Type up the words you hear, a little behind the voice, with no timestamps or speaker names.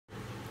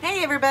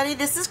Hey everybody,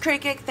 this is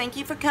Cricket. Thank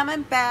you for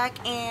coming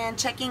back and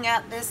checking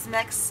out this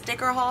next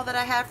sticker haul that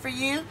I have for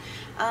you.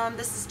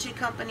 This is two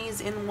companies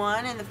in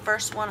one, and the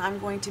first one I'm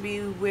going to be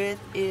with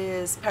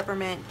is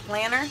Peppermint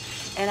Planner,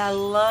 and I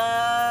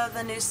love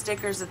the new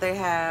stickers that they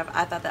have.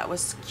 I thought that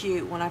was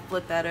cute when I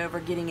flipped that over,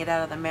 getting it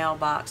out of the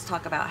mailbox.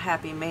 Talk about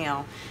happy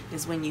mail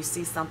is when you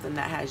see something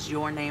that has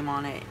your name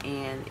on it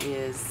and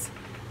is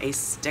a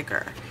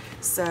sticker.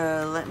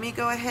 So let me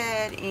go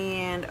ahead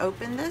and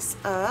open this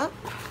up.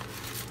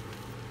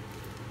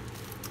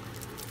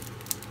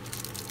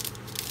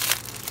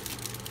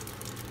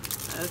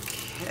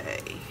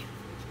 Okay.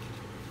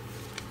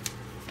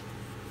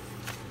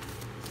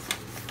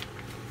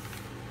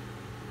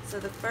 So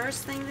the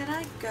first thing that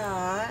I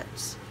got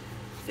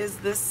is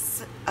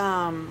this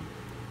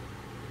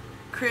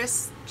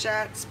Chris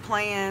Jack's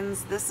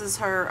Plans. This is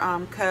her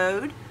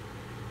code,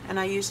 and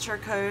I used her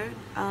code.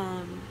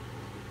 And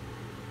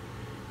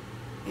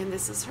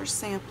this is her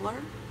sampler.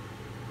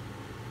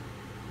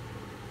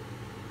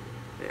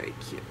 Very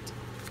cute.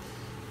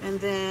 And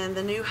then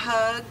the new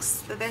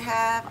hugs that they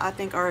have, I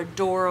think, are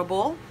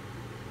adorable.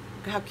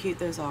 Look how cute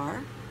those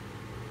are.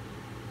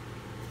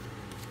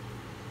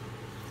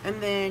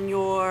 And then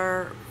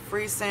your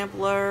free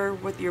sampler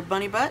with your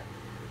bunny butt.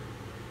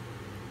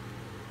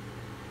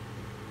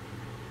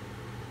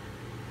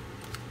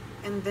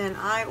 And then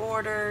I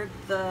ordered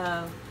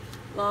the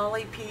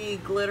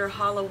Lollipop Glitter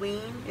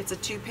Halloween. It's a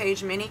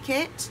 2-page mini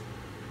kit.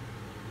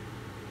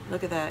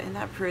 Look at that, isn't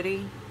that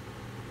pretty?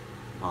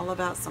 All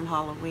about some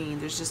Halloween.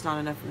 There's just not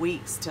enough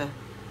weeks to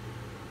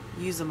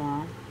use them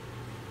all.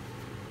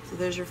 So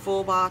there's your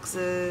full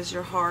boxes,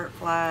 your heart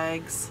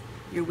flags,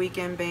 your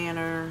weekend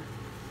banner,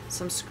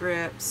 some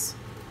scripts,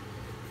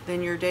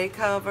 then your day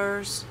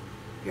covers,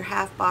 your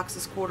half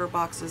boxes, quarter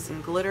boxes,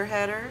 and glitter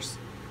headers.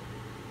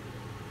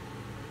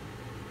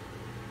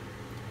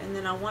 And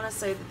then I want to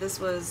say that this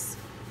was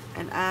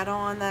an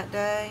add-on that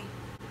day.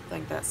 I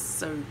think that's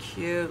so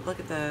cute.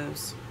 Look at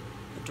those.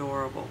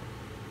 Adorable.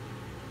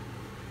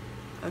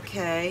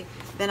 Okay,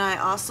 then I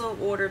also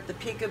ordered the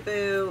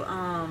Peekaboo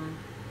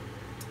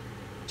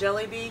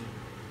Jelly Bee.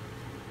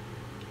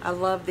 I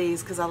love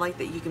these because I like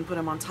that you can put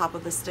them on top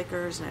of the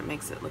stickers and it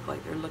makes it look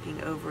like they're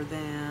looking over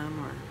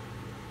them, or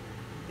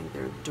I think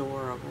they're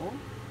adorable.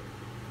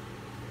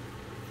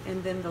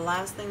 And then the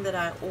last thing that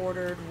I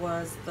ordered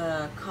was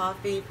the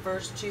Coffee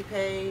first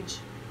 2-page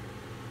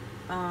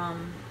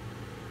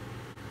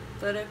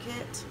photo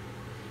kit.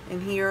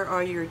 And here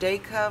are your day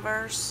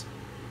covers,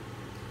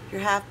 your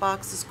half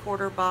boxes,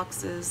 quarter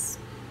boxes,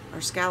 or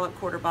scallop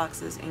quarter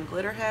boxes, and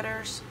glitter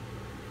headers.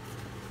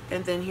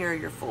 And then here are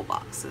your full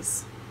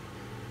boxes.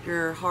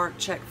 Your heart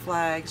check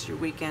flags, your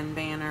weekend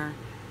banner,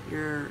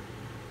 your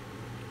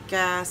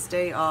gas,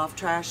 day off,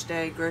 trash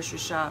day, grocery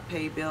shop,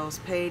 pay bills,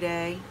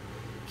 payday,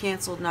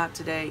 canceled, not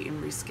today,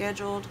 and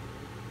rescheduled,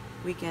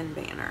 weekend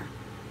banner.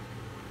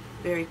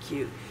 Very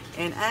cute.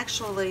 And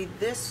actually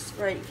this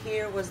right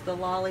here was the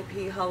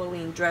Lollipop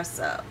Halloween dress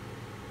up.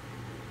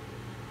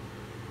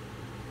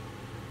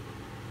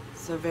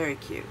 So very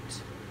cute.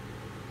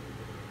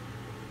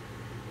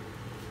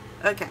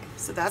 Okay,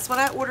 so that's what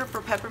I ordered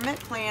for Peppermint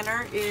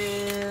Planner.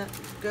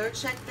 Go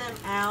check them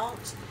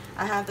out.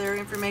 I have their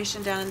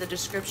information down in the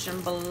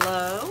description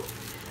below.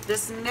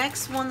 This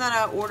next one that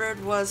I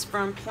ordered was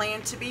from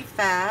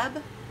Plan2BeFab.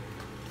 Let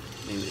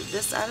me move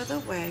this out of the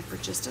way for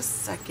just a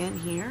second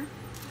here.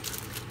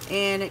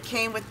 And it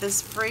came with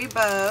this free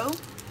bow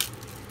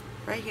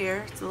right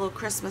here. It's a little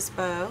Christmas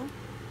bow.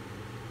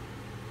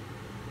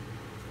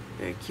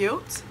 Very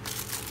cute.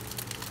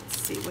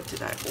 Let's see, what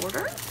did I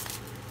order?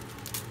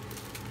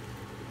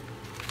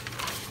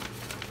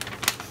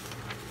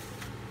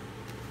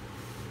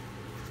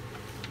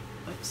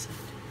 Oops.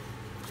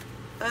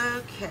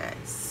 Okay,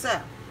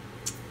 so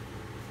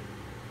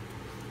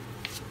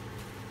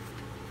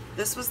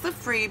this was the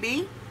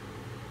freebie.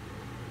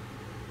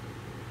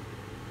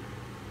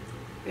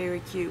 Very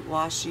cute,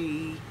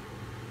 washi.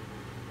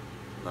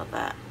 Love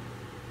that.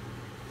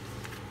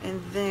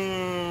 And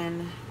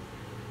then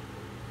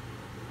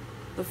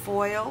the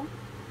foil.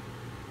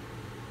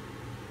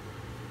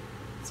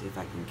 Let's see if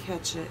I can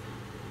catch it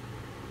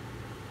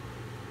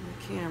on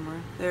the camera.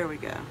 There we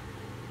go.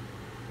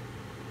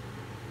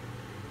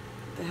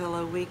 The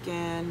Hello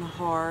Weekend,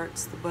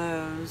 hearts, the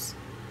bows.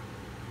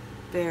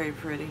 Very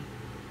pretty.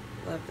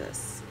 Love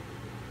this.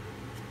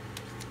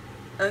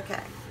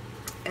 Okay.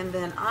 And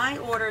then I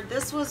ordered,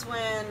 this was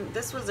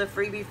a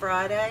freebie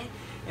Friday,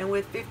 and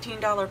with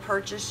 $15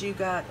 purchase you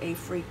got a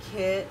free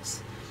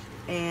kit.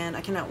 And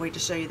I cannot wait to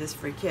show you this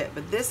free kit.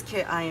 But this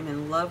kit I am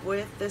in love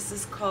with. This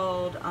is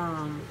called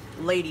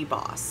Lady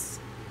Boss.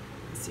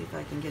 Let's see if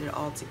I can get it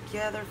all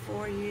together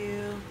for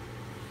you.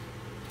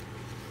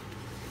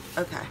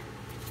 Okay.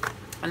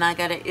 And I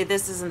got it.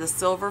 This is in the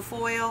silver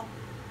foil.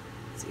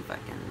 Let's see if I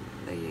can.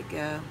 There you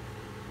go.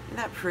 Isn't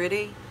that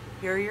pretty?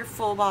 Here are your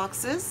full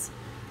boxes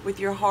with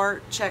your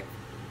heart check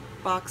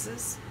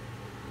boxes,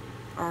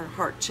 or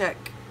heart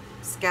check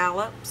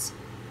scallops.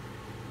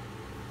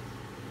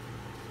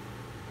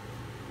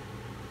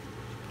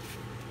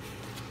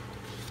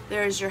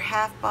 There's your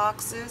half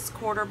boxes,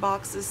 quarter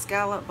boxes,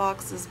 scallop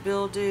boxes,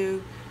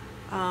 bildew,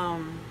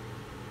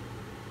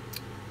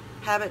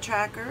 habit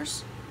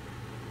trackers,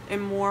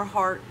 and more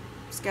heart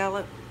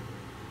scallop.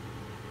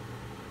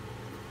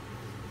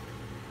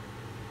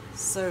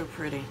 So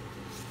pretty.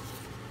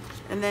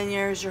 And then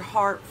there's your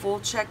heart full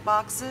check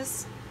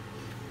boxes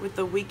with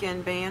the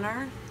weekend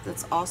banner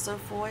that's also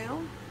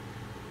foil.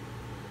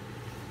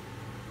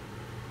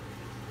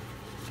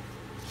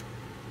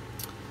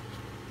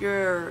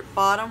 Your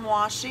bottom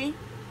washi,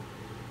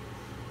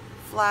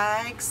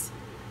 flags,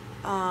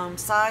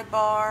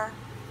 sidebar,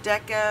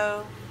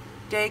 deco,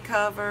 day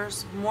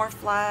covers, more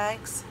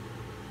flags.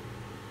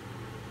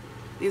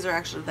 These are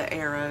actually the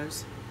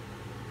arrows.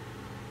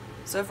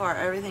 So far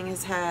everything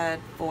has had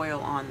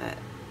foil on it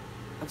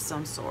of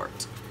some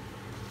sort.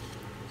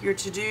 Your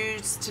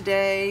to-dos,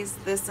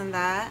 todays, this and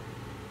that,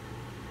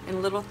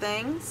 and little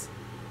things,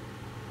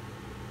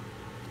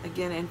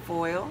 again in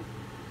foil.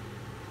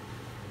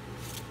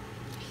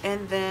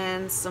 And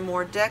then some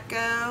more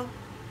deco,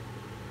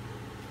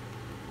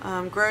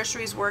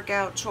 groceries,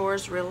 workout,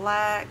 chores,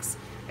 relax,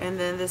 and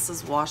then this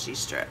is washi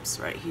strips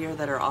right here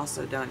that are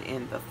also done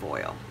in the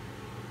foil.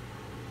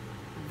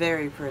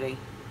 Very pretty.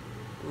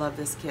 Love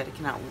this kit. I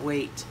cannot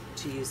wait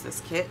to use this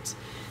kit.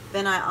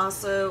 Then I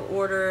also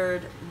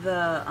ordered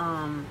the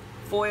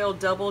foil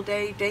double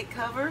day date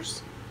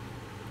covers.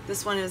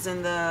 This one is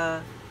in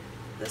the,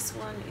 this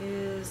one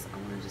is, I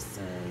want to just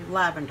say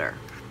lavender.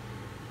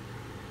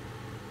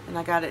 And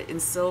I got it in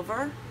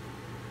silver.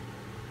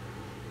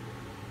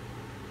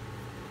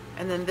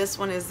 And then this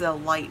one is the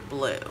light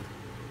blue.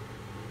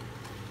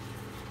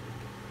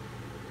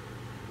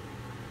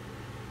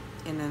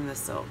 And then the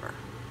silver.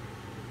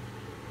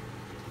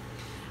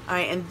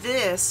 Alright, and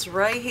this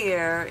right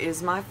here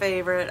is my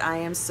favorite. I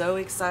am so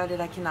excited.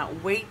 I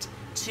cannot wait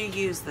to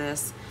use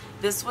this.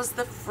 This was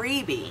the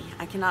freebie.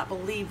 I cannot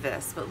believe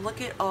this. But look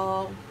at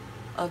all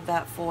of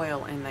that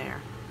foil in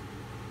there.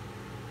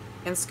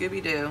 And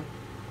Scooby-Doo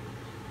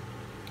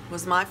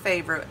was my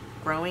favorite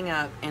growing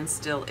up and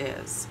still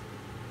is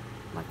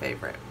my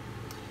favorite.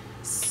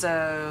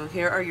 So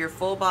here are your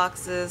full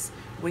boxes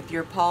with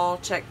your Paul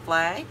check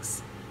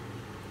flags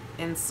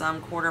in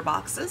some quarter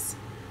boxes.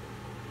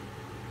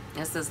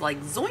 This is like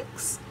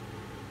zoinks.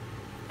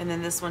 And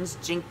then this one's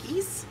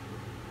jinkies.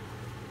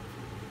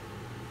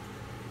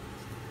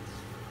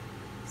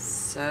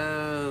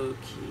 So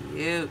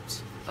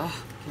cute.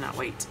 Oh, cannot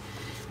wait.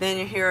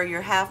 Then here are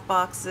your half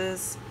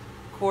boxes,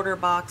 quarter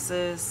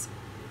boxes,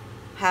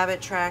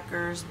 habit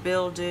trackers,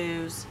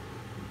 bildews,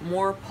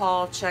 more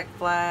Paul check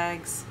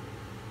flags,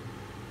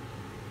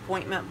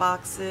 appointment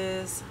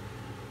boxes.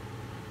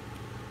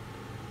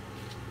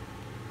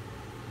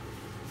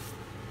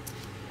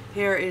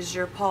 Here is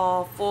your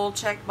Paul full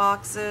check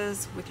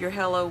boxes with your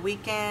Hello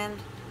Weekend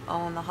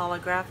all in the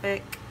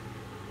holographic.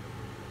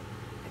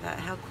 Look at that.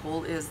 How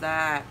cool is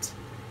that?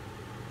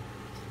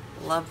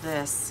 Love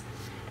this.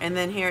 And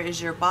then here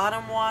is your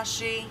bottom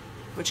washi,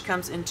 which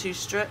comes in 2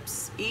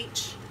 strips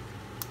each.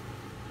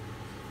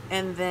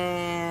 And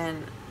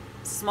then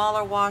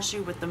smaller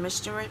washi with the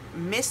mystery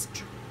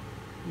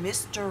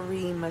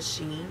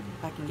machine,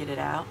 if I can get it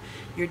out.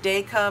 Your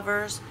day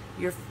covers,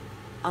 your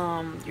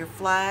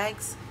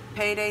flags,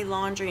 payday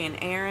laundry and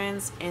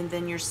errands, and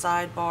then your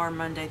sidebar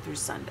Monday through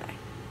Sunday.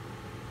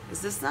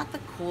 Is this not the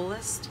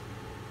coolest?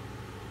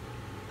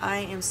 I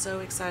am so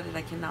excited.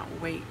 I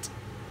cannot wait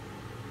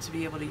to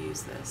be able to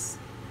use this.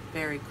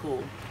 Very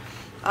cool.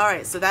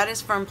 Alright, so that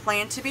is from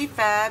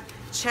Plan2BeFab.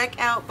 Check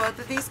out both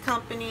of these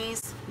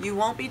companies. You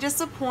won't be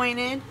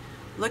disappointed.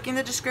 Look in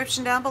the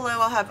description down below.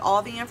 I'll have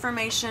all the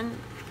information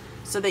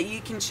so that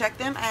you can check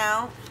them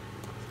out.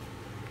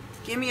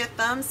 Give me a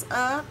thumbs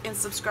up and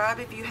subscribe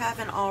if you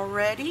haven't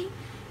already.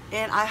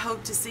 And I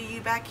hope to see you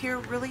back here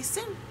really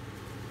soon.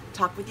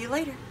 Talk with you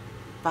later.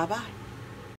 Bye-bye.